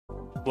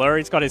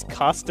Blurry's got his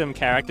custom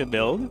character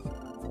build.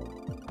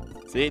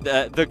 See,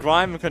 the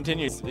grind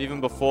continues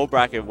even before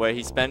bracket, where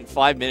he spent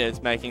 5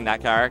 minutes making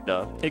that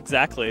character.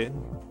 Exactly.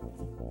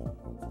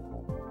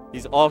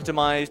 He's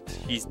optimized,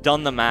 he's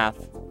done the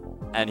math,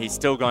 and he's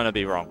still going to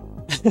be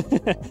wrong.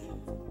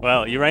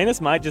 Well,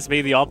 Uranus might just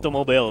be the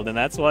optimal build, and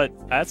that's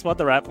what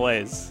the rat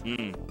plays.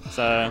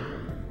 So,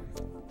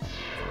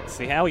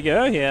 see how we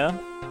go here.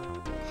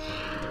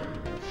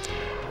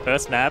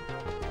 First map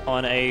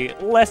on a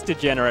less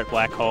degenerate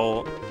black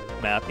hole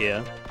map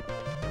here.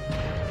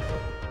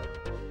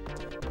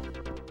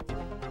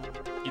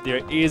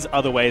 There is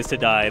other ways to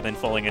die than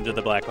falling into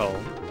the black hole.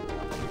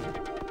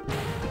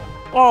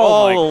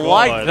 Oh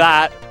my god. Like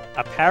that.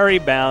 A parry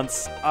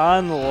bounce,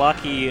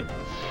 unlucky,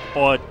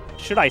 or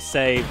should I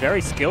say,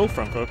 very skilled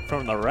from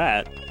the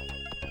rat.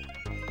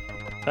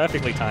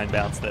 Perfectly timed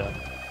bounce there.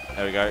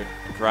 There we go.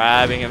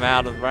 Grabbing him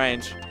out of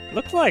range.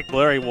 Looked like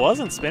Blurry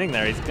wasn't spinning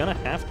there. He's gonna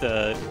have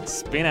to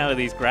spin out of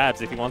these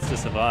grabs if he wants to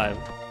survive.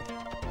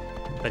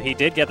 But he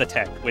did get the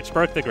tech, which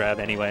broke the grab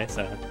anyway,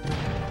 so...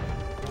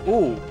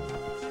 Ooh,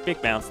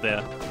 big bounce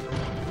there.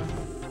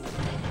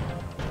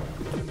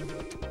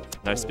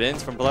 No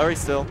spins from Blurry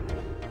still.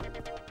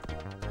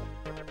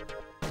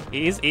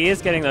 He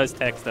is getting those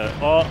techs though.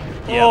 Oh,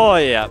 yeah. Oh,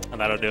 yeah. And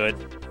that'll do it.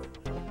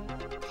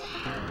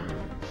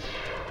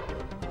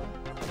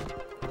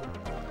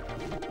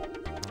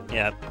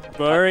 Yeah,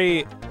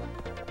 Blurry,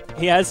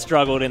 he has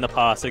struggled in the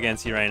past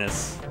against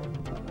Uranus.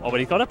 Oh, but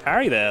he's got a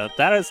parry there.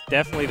 That is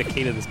definitely the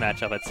key to this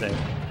matchup, I'd say.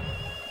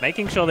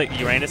 Making sure that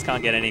Uranus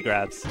can't get any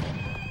grabs.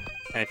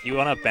 And if you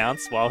want to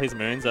bounce while his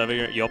moon's over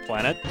your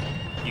planet,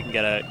 you can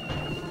get a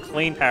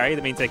clean parry.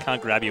 That means they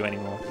can't grab you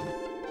anymore.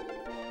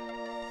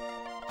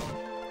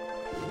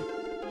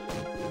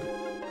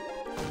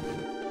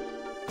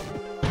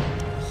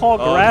 Oh,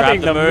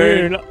 grabbing the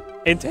moon.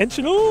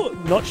 Intentional?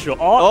 Not sure.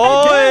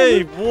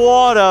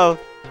 Oh,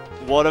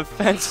 what a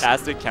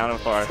fantastic counter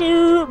for it.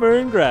 2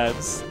 moon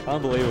grabs.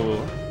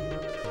 Unbelievable.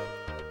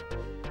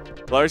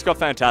 Blurry's got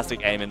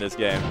fantastic aim in this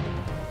game.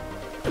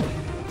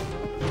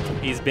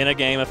 He's been a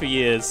gamer for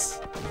years.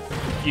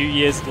 A few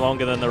years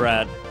longer than the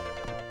rat.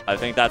 I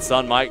think that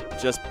sun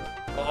might just...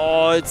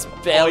 Oh, it's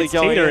barely it's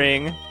going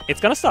teetering. in. It's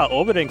going to start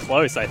orbiting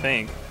close, I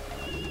think.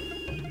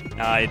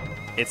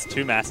 It's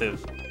too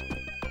massive.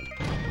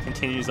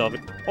 Continues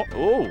orbit.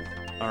 Oh,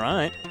 all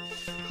right.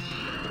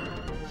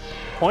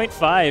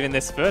 0.5 in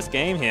this first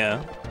game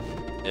here.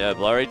 Yeah,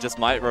 Blurry just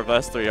might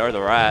reverse 3-0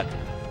 the rat.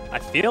 I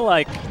feel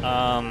like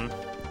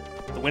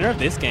the winner of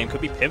this game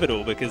could be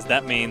pivotal because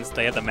that means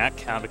they have the map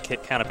counter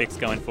picks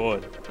going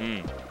forward.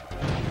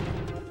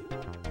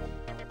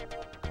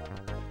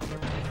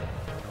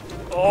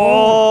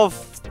 Oh,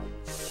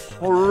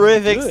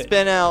 horrific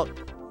spin out.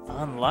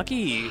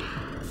 Unlucky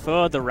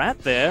for the rat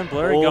there.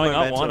 Blurry going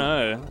up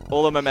 1-0.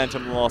 All the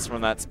momentum lost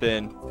from that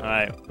spin. All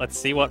right, let's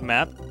see what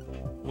map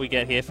we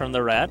get here from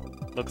the rat.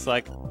 Looks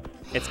like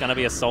it's going to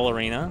be a Soul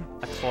Arena,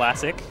 a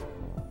classic.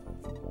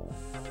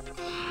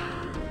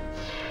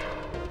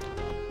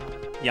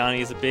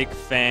 Yanni's a big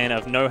fan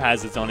of no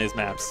hazards on his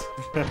maps.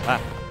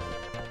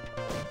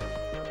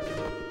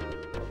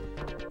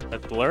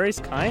 But Blurry's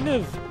kind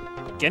of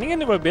getting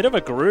into a bit of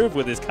a groove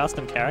with his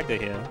custom character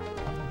here.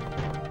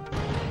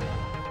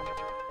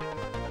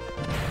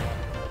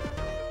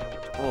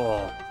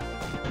 Oh.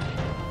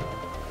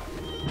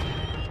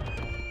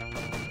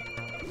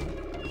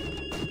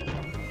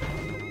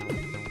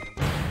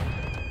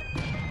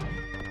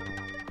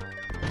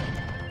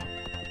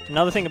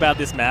 Another thing about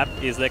this map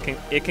is that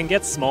it can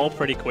get small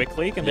pretty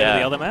quickly compared to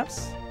the other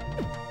maps.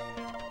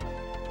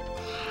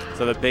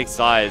 So the big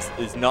size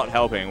is not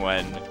helping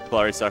when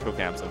Blurry circle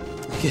camps him.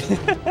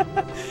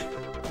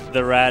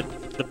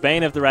 The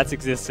bane of the rat's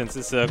existence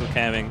is circle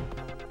camming.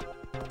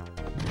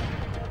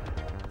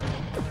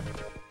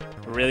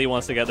 Really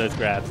wants to get those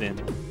grabs in.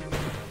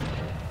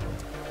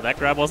 But that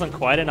grab wasn't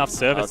quite enough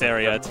surface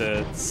area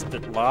to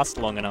last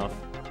long enough.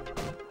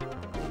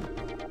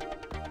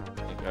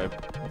 Okay,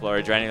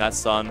 Blurry draining that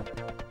sun.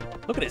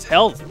 Look at his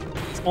health.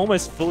 It's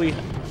almost fully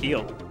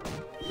healed.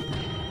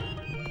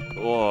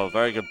 Oh,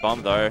 very good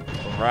bump though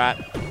from Rat.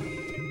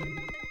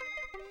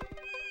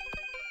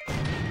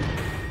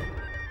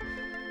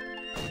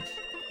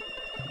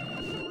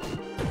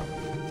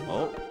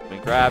 Oh, been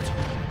grabbed.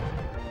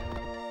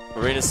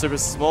 Arena's super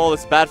small.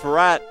 It's bad for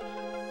Rat.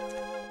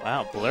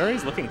 Wow,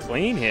 Blurry's looking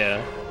clean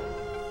here.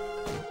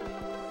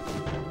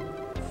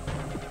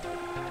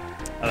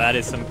 Oh, that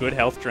is some good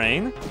health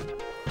drain.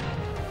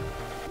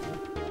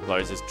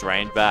 Blurry's just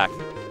drained back.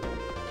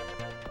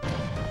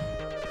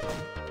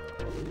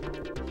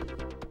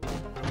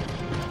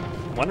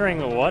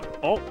 Wondering what?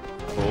 Oh.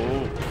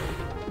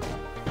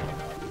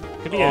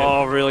 Could be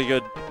really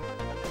good.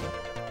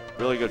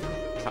 Really good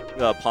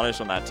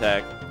punish on that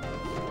tech.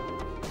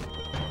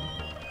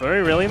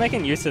 Blurry really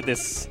making use of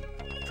this,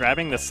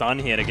 grabbing the sun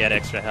here to get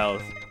extra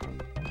health.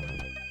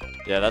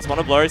 Yeah, that's one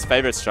of Blurry's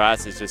favorite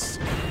strats, is just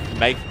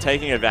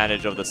taking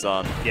advantage of the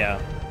sun.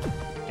 Yeah.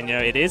 And you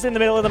know, it is in the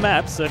middle of the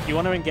map, so if you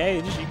want to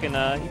engage, you can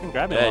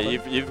grab it.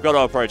 Yeah, you've got to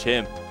approach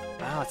him.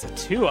 Wow, it's a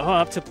 2-0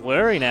 up to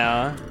Blurry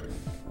now.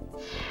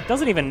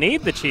 Doesn't even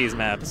need the cheese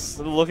maps.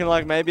 Looking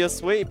like maybe a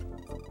sweep.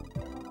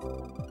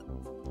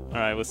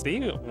 Alright, we'll see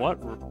what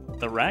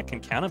the rat can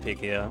counterpick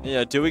here.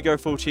 Yeah, do we go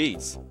full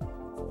cheese?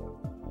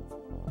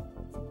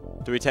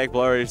 Do we take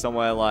Blurry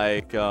somewhere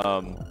like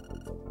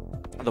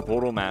the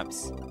portal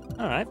maps?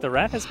 Alright, the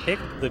rat has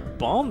picked the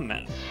bomb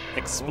map.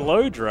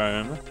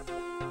 Explodrome.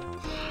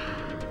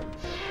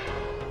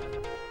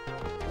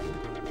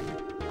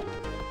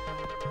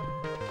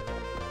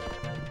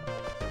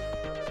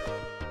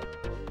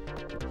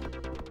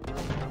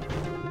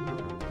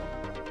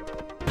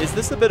 Is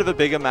this a bit of a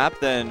bigger map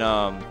than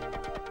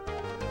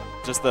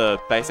just the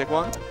basic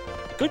one?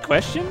 Good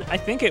question. I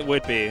think it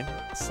would be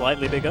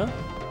slightly bigger.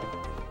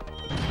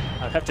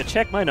 I'd have to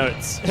check my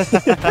notes.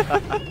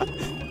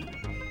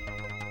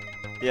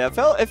 Yeah,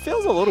 it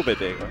feels a little bit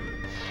bigger.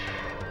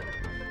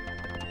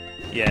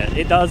 Yeah,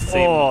 it does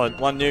seem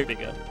one nuke.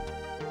 bigger.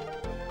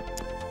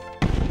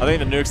 I think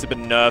the nukes have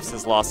been nerfed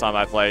since last time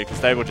I played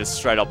because they will just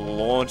straight up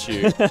launch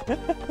you.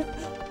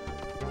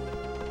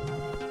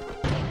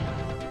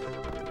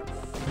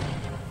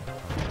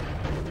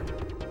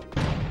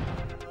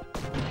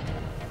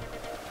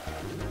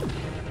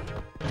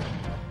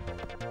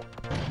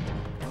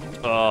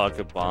 Oh,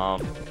 good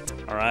bomb.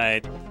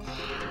 Alright.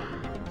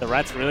 The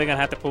rat's really gonna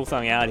have to pull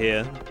something out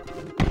here.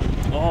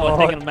 Oh,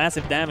 taking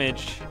massive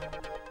damage.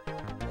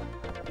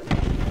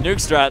 Nuke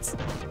strats.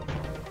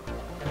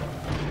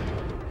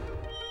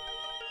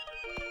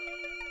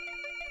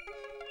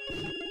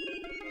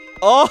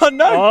 Oh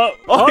no!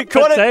 Oh, he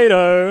caught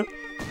potato. it!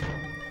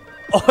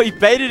 Oh, he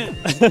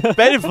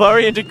baited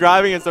Blurry into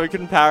grabbing it so he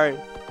couldn't parry.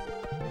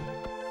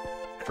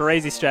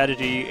 Crazy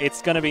strategy.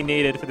 It's gonna be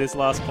needed for this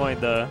last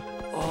point though.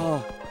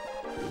 Oh.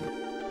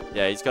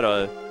 Yeah, he's got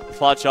to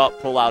clutch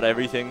up, pull out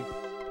everything.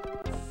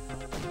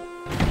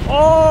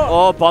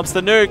 Oh, bumps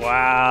the nuke.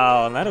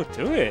 Wow, and that'll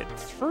do it.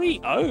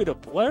 3-0 to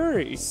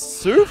Blurry.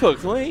 Super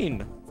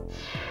clean.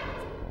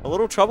 A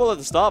little trouble at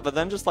the start, but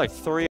then just like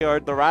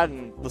 3-0'd the rat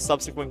in the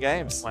subsequent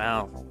games.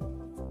 Wow.